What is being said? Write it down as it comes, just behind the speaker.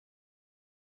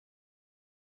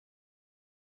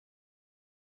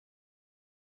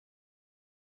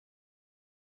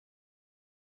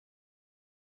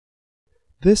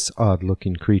This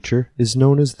odd-looking creature is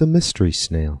known as the mystery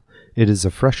snail. It is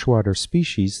a freshwater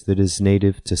species that is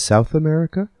native to South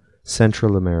America,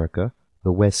 Central America,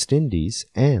 the West Indies,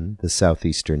 and the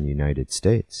southeastern United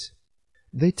States.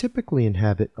 They typically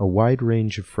inhabit a wide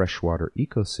range of freshwater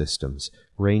ecosystems,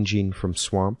 ranging from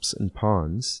swamps and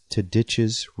ponds to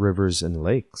ditches, rivers, and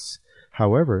lakes.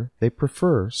 However, they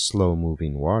prefer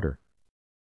slow-moving water.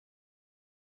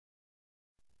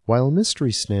 While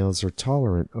mystery snails are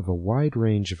tolerant of a wide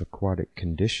range of aquatic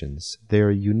conditions, they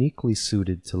are uniquely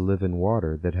suited to live in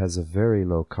water that has a very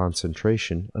low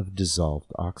concentration of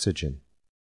dissolved oxygen.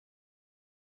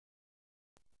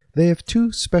 They have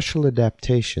two special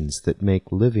adaptations that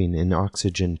make living in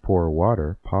oxygen-poor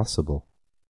water possible.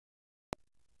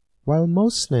 While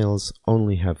most snails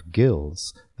only have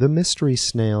gills, the mystery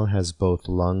snail has both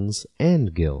lungs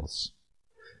and gills.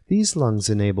 These lungs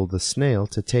enable the snail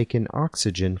to take in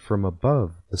oxygen from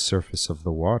above the surface of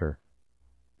the water.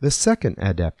 The second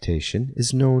adaptation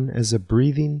is known as a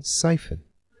breathing siphon.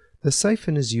 The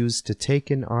siphon is used to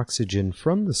take in oxygen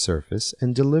from the surface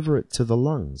and deliver it to the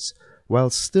lungs, while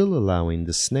still allowing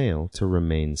the snail to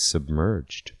remain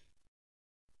submerged.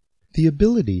 The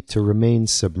ability to remain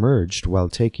submerged while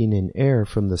taking in air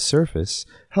from the surface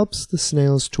helps the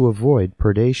snails to avoid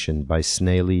predation by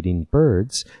snail-eating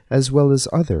birds as well as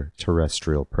other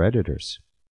terrestrial predators.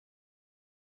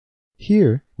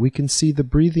 Here we can see the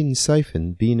breathing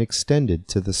siphon being extended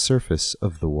to the surface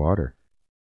of the water.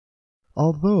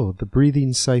 Although the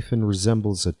breathing siphon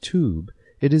resembles a tube,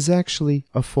 it is actually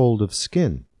a fold of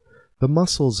skin. The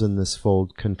muscles in this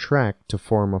fold contract to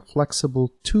form a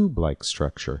flexible tube-like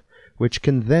structure, which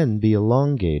can then be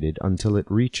elongated until it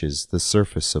reaches the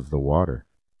surface of the water.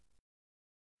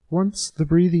 Once the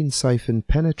breathing siphon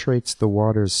penetrates the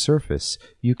water's surface,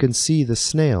 you can see the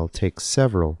snail take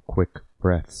several quick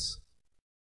breaths.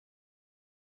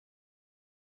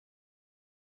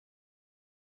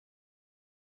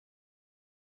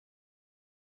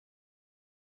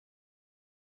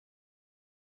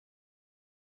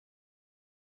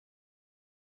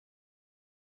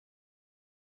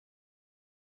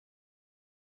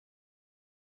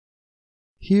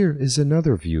 Here is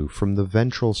another view from the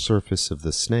ventral surface of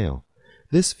the snail.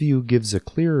 This view gives a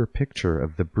clearer picture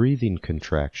of the breathing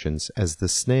contractions as the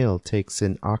snail takes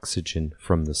in oxygen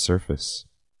from the surface.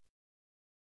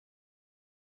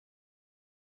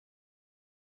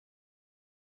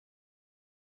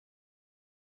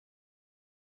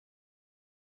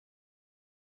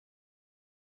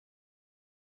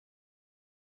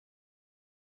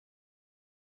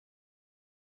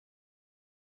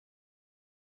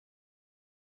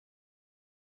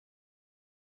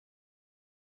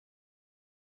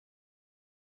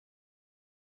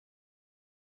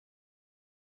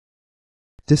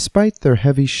 Despite their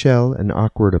heavy shell and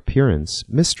awkward appearance,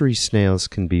 mystery snails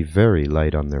can be very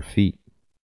light on their feet.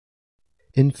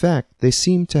 In fact, they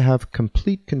seem to have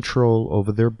complete control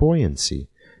over their buoyancy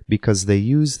because they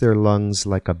use their lungs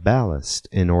like a ballast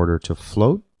in order to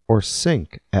float or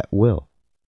sink at will.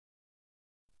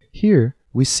 Here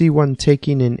we see one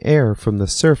taking in air from the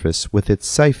surface with its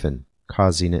siphon,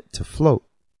 causing it to float.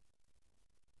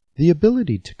 The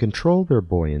ability to control their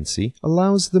buoyancy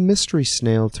allows the mystery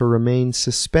snail to remain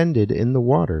suspended in the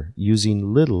water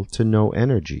using little to no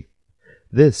energy.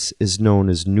 This is known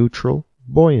as neutral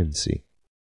buoyancy.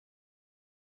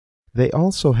 They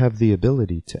also have the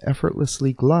ability to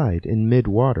effortlessly glide in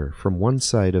mid-water from one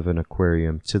side of an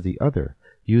aquarium to the other,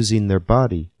 using their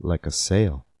body like a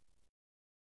sail.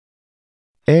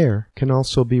 Air can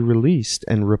also be released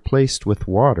and replaced with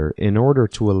water in order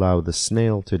to allow the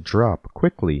snail to drop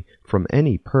quickly from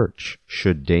any perch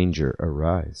should danger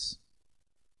arise.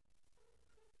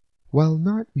 While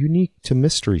not unique to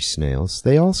mystery snails,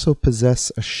 they also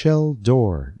possess a shell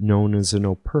door known as an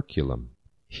operculum.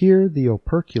 Here the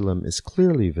operculum is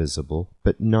clearly visible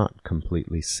but not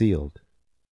completely sealed.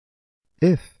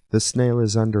 If the snail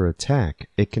is under attack,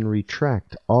 it can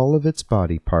retract all of its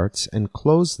body parts and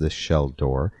close this shell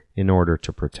door in order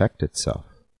to protect itself.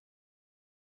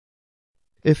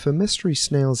 If a mystery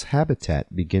snail's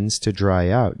habitat begins to dry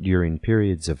out during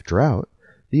periods of drought,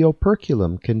 the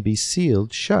operculum can be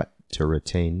sealed shut to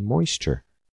retain moisture.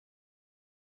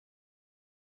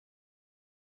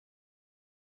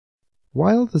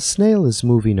 While the snail is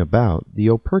moving about, the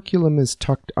operculum is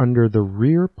tucked under the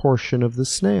rear portion of the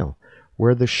snail,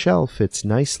 where the shell fits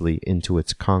nicely into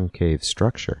its concave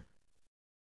structure.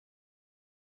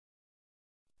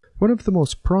 One of the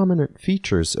most prominent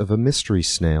features of a mystery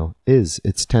snail is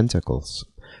its tentacles.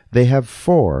 They have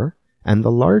 4, and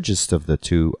the largest of the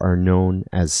 2 are known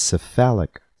as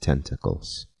cephalic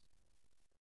tentacles.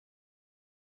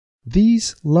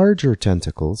 These larger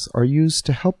tentacles are used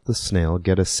to help the snail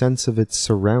get a sense of its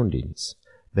surroundings.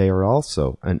 They are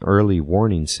also an early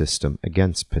warning system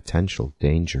against potential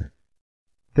danger.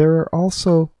 There are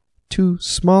also two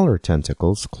smaller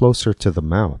tentacles closer to the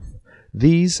mouth.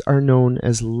 These are known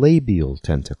as labial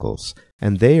tentacles,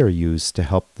 and they are used to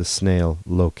help the snail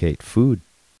locate food.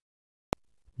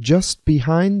 Just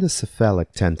behind the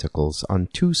cephalic tentacles on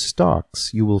two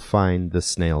stalks you will find the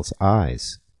snail's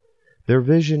eyes. Their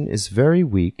vision is very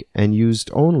weak and used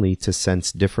only to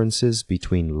sense differences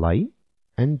between light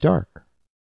and dark.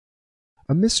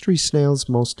 A mystery snail's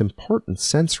most important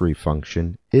sensory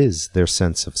function is their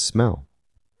sense of smell.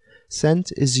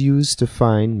 Scent is used to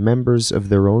find members of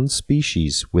their own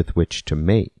species with which to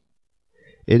mate.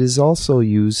 It is also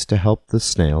used to help the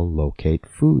snail locate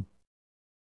food.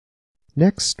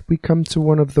 Next, we come to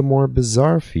one of the more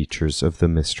bizarre features of the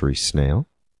mystery snail,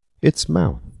 its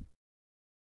mouth.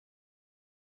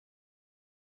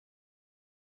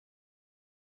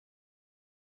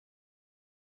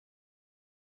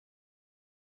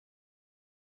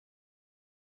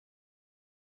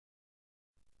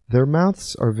 Their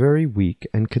mouths are very weak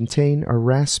and contain a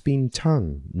rasping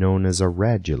tongue known as a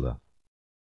radula.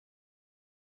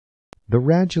 The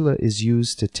radula is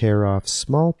used to tear off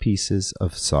small pieces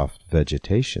of soft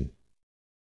vegetation.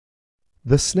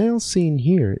 The snail seen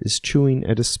here is chewing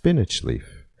at a spinach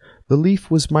leaf. The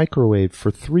leaf was microwaved for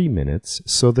 3 minutes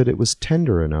so that it was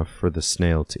tender enough for the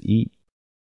snail to eat.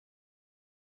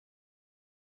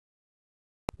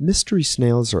 Mystery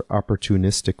snails are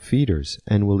opportunistic feeders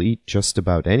and will eat just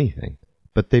about anything,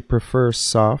 but they prefer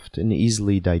soft and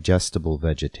easily digestible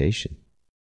vegetation.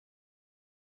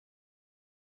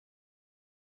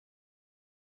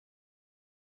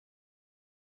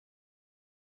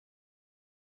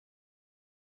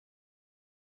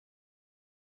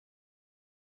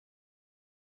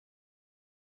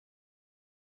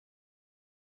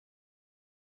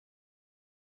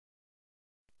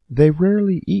 They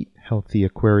rarely eat healthy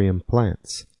aquarium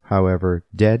plants. However,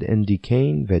 dead and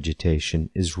decaying vegetation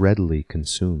is readily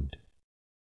consumed.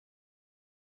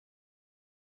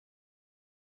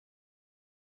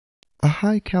 A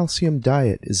high calcium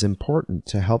diet is important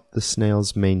to help the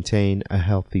snails maintain a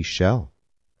healthy shell.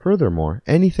 Furthermore,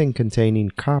 anything containing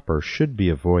copper should be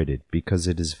avoided because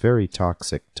it is very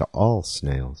toxic to all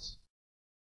snails.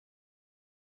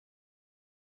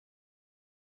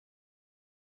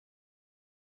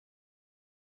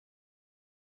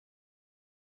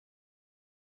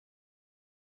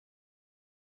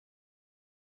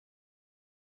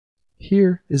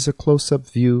 Here is a close-up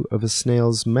view of a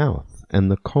snail's mouth and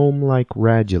the comb-like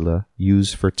radula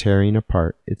used for tearing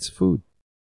apart its food.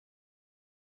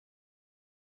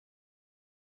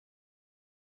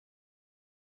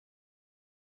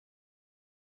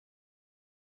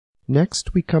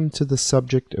 Next, we come to the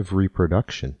subject of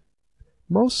reproduction.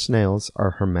 Most snails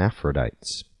are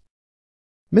hermaphrodites.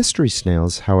 Mystery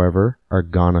snails, however, are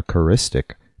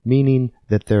gonochoristic, meaning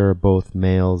that there are both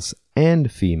males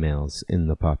and females in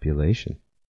the population.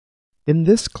 In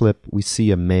this clip, we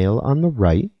see a male on the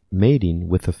right mating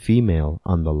with a female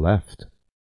on the left.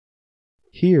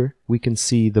 Here, we can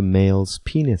see the male's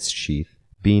penis sheath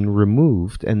being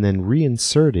removed and then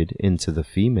reinserted into the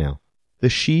female. The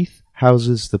sheath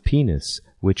houses the penis,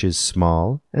 which is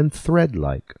small and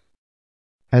thread-like.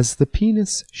 As the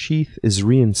penis sheath is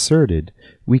reinserted,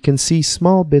 we can see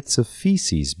small bits of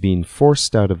feces being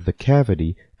forced out of the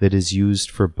cavity that is used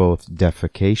for both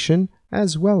defecation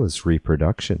as well as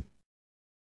reproduction.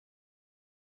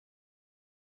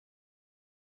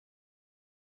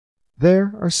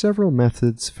 There are several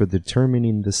methods for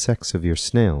determining the sex of your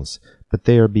snails, but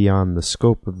they are beyond the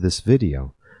scope of this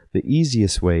video. The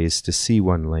easiest way is to see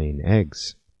one laying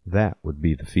eggs. That would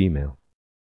be the female.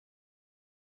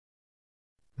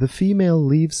 The female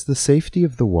leaves the safety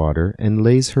of the water and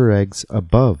lays her eggs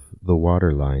above the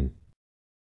waterline.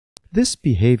 This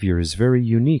behavior is very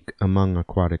unique among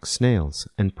aquatic snails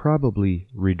and probably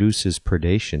reduces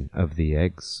predation of the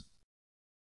eggs.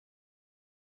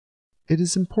 It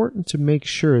is important to make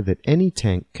sure that any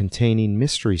tank containing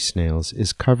mystery snails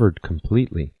is covered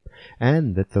completely,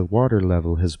 and that the water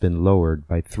level has been lowered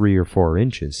by 3 or 4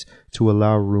 inches to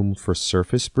allow room for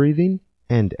surface breathing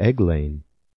and egg laying.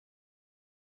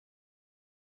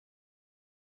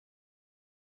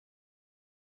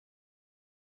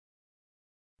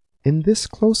 In this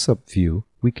close-up view,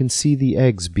 we can see the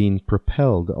eggs being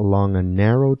propelled along a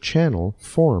narrow channel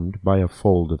formed by a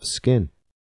fold of skin.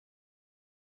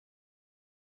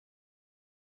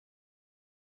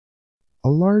 A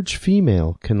large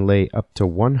female can lay up to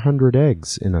 100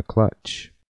 eggs in a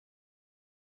clutch.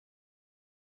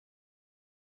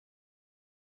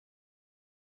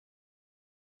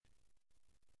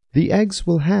 The eggs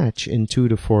will hatch in 2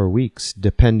 to 4 weeks,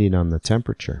 depending on the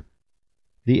temperature.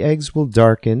 The eggs will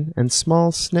darken and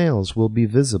small snails will be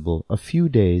visible a few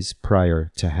days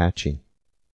prior to hatching.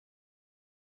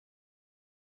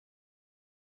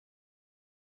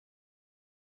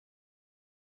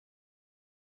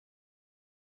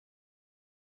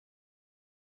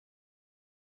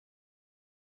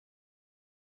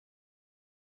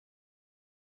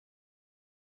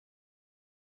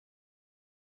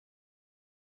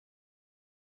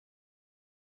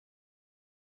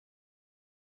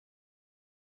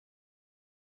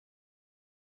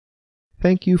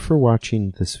 Thank you for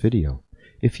watching this video.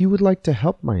 If you would like to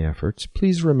help my efforts,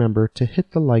 please remember to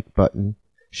hit the like button,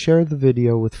 share the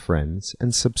video with friends,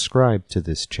 and subscribe to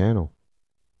this channel.